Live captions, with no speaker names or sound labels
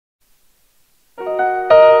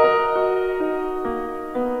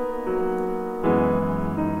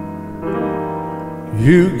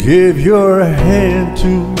You give your hand to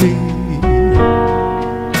me,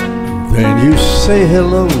 then you say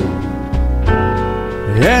hello,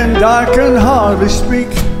 and I can hardly speak.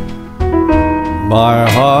 My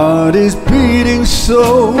heart is beating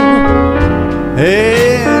so,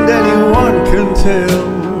 and anyone can tell.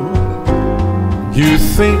 You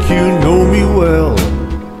think you know me well,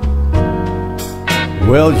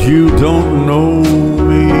 well, you don't know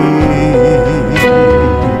me.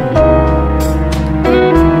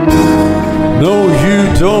 No, you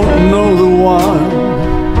don't know the one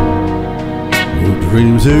who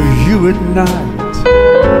dreams of you at night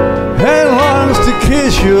and longs to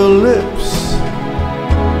kiss your lips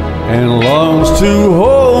and longs to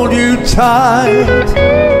hold you tight.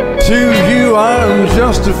 To you I'm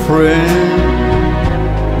just a friend,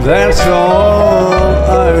 that's all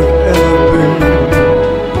I've ever been.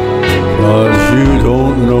 'Cause you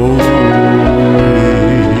don't know me.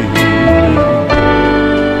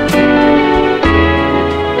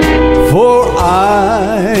 For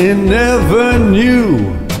I never knew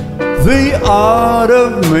the art of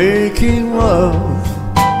making love,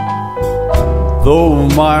 though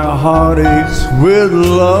my heart aches with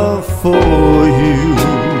love for you.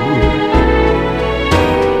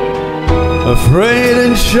 Afraid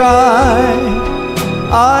and shy,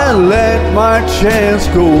 I let my chance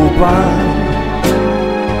go by,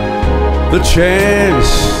 the chance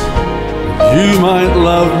you might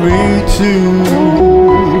love me too.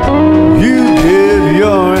 You give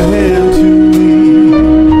your hand to me,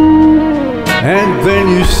 and then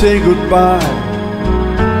you say goodbye.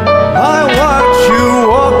 I watch you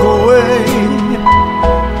walk away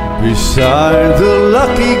beside the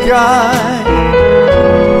lucky guy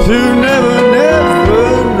to never, never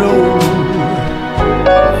know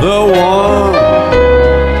the one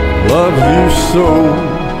love you so.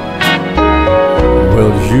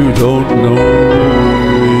 Well, you don't know me.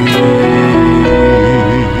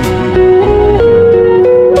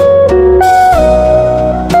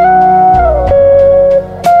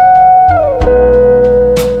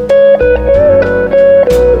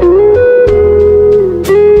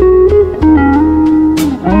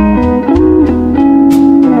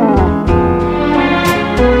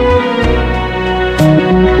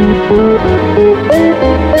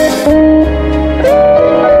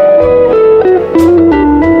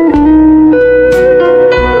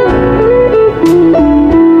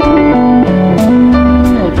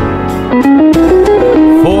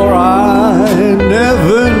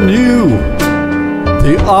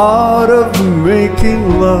 The art of making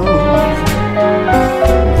love,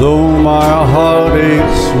 though my heart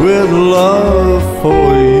aches with love for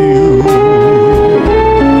you.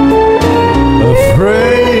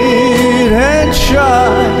 Afraid and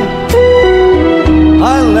shy,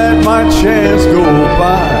 I let my chance go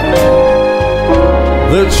by,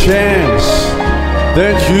 the chance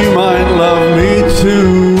that you might love me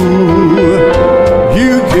too.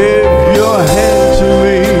 You give your hand to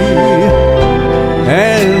me,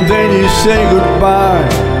 and then you say goodbye.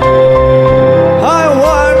 I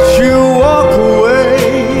watch you walk away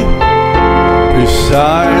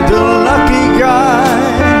beside the lucky guy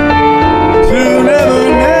to never,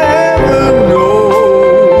 never know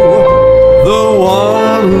the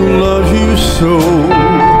one who loves you so.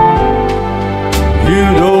 You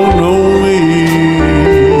don't know me.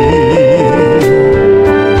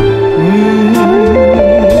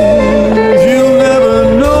 You'll never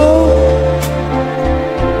know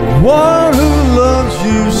one who loves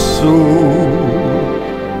you so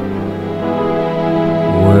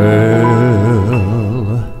well.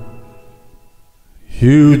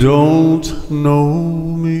 You don't know